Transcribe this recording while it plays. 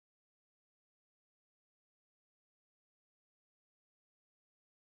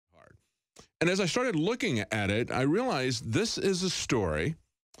And as I started looking at it, I realized this is a story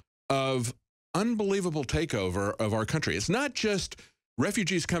of unbelievable takeover of our country. It's not just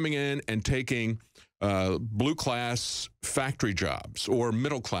refugees coming in and taking blue-class factory jobs or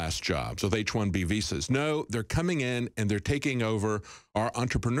middle-class jobs with H-1B visas. No, they're coming in and they're taking over our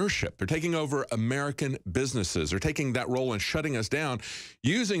entrepreneurship. They're taking over American businesses. They're taking that role and shutting us down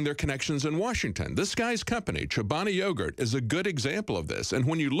using their connections in Washington. This guy's company, Chobani Yogurt, is a good example of this. And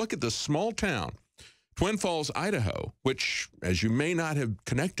when you look at the small town, Twin Falls, Idaho, which, as you may not have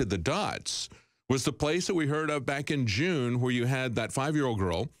connected the dots, was the place that we heard of back in June where you had that 5-year-old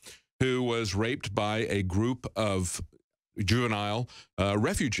girl who was raped by a group of juvenile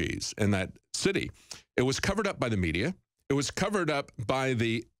refugees in that city. It was covered up by the media. It was covered up by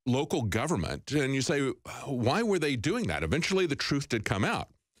the local government. And you say, why were they doing that? Eventually, the truth did come out.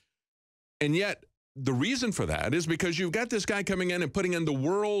 And yet, the reason for that is because you've got this guy coming in and putting in the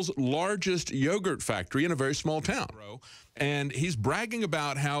world's largest yogurt factory in a very small town. And he's bragging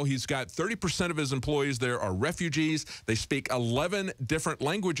about how he's got 30% of his employees there are refugees. They speak 11 different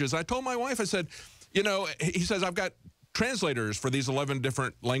languages. I told my wife, I said, you know, he says, I've got translators for these 11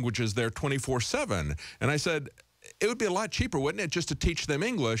 different languages there 24/7. And I said, it would be a lot cheaper, wouldn't it, just to teach them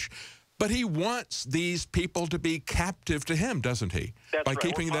English? But he wants these people to be captive to him, doesn't he? That's by right.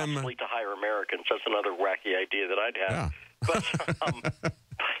 keeping them to hire Americans. That's another wacky idea that I'd have. Yeah. But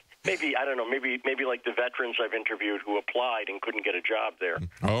maybe, I don't know, maybe like the veterans I've interviewed who applied and couldn't get a job there.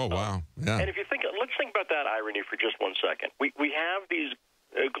 Oh, wow. Yeah. And if you think, let's think about that irony for just one second. We have these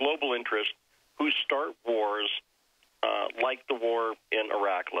global interests who start wars like the war in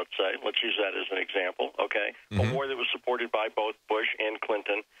Iraq, let's say. Let's use that as an example, okay? A war that was supported by both Bush and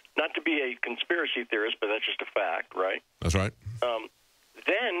Clinton. Not to be a conspiracy theorist, but that's just a fact, right? That's right.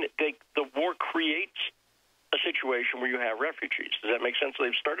 Then the war creates a situation where you have refugees. Does that make sense? So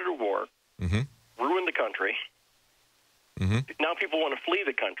they've started a war, ruined the country. Now people want to flee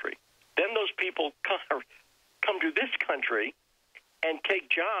the country. Then those people come to this country and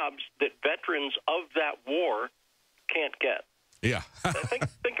take jobs that veterans of that war can't get. Yeah.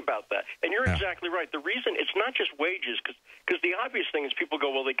 think about that. And you're exactly right. The reason, it's not just wages, because the obvious thing is people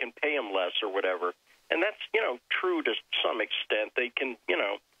go, well, they can pay them less or whatever. And that's, you know, true to some extent. They can, you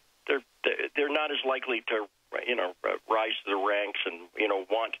know, they're not as likely to, you know, rise to the ranks and, you know,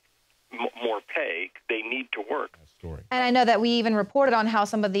 want more pay. They need to work. And I know that we even reported on how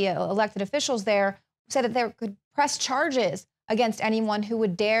some of the elected officials there said that they could press charges against anyone who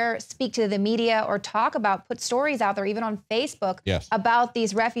would dare speak to the media or talk about, put stories out there, even on Facebook, about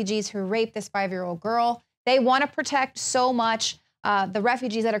these refugees who raped this 5-year-old girl. They want to protect so much the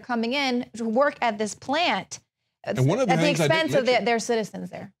refugees that are coming in to work at this plant at the expense of their citizens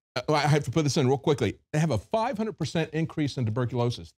there. I have to put this in real quickly. They have a 500% increase in tuberculosis.